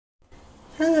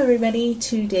Hello everybody,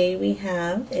 today we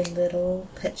have a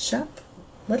Littlest Pet Shop,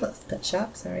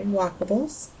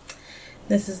 Walkables.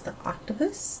 This is the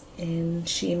Octopus, and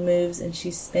she moves and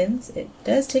she spins. It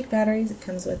does take batteries, it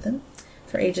comes with them,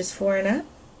 for ages 4 and up.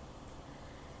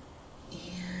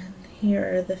 And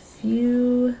here are the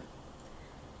few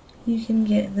you can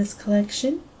get in this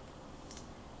collection.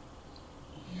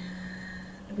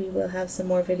 And we will have some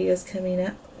more videos coming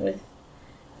up with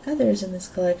others in this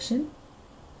collection.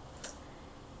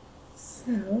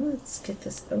 So let's get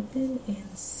this open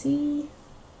and see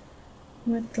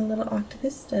what the little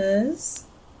octopus does.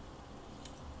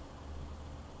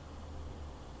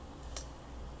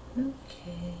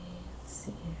 Okay, let's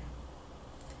see here.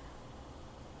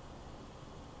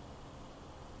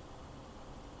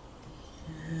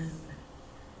 And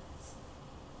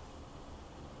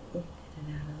we'll get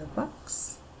it out of the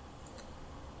box.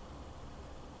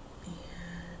 And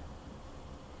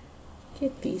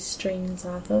get these strings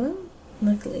off of him.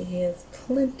 Luckily he has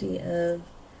plenty of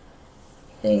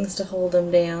things to hold him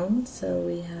down, so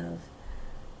we have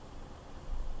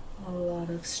a lot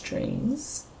of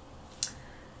strings.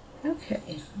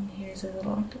 Okay, and here's our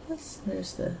little octopus.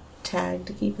 There's the tag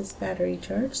to keep his battery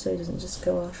charged so he doesn't just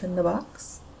go off in the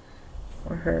box.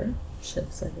 Or her, she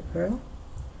looks like a girl.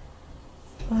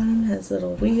 Bottom has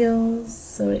little wheels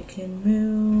so it can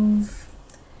move.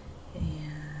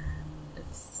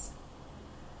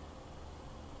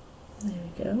 There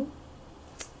we go.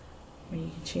 Where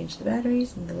you can change the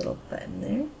batteries and the little button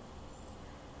there.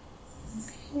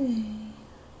 Okay.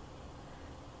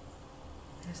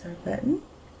 There's our button.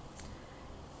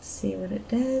 Let's see what it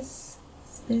does.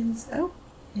 Spins. Oh,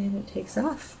 and it takes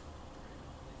off.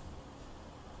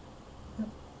 Oh.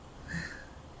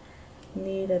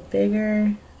 Need a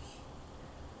bigger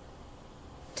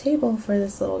table for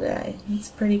this little guy. It's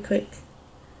pretty quick.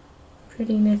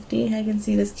 Pretty nifty. I can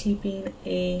see this keeping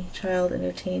a child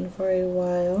entertained for a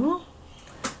while.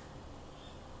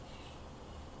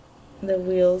 The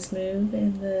wheels move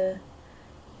and the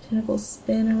tentacles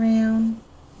spin around.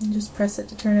 And just press it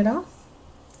to turn it off.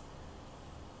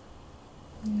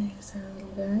 And there's our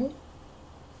little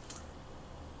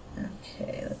guy.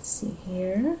 Okay, let's see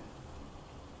here.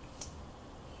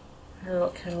 Our little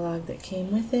catalog that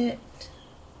came with it.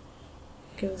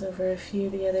 Goes over a few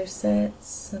of the other sets,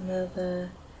 some of the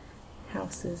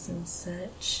houses and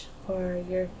such for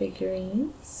your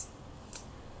figurines.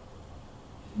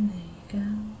 And there you go.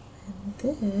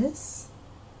 And this,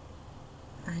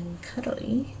 I'm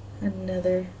Cuddly,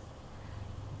 another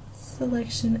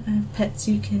selection of pets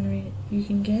you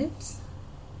can get.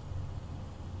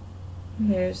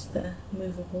 And there's the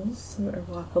movables or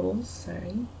walkables,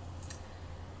 sorry.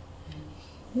 And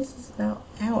this is about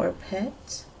our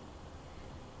pet.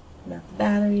 About the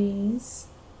batteries,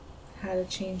 how to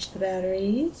change the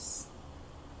batteries,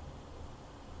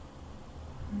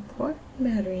 important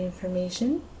battery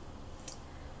information,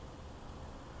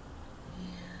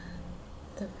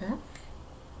 and the back.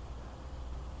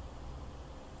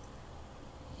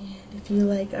 And if you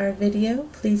like our video,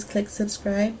 please click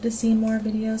subscribe to see more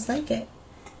videos like it.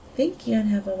 Thank you and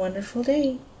have a wonderful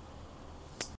day.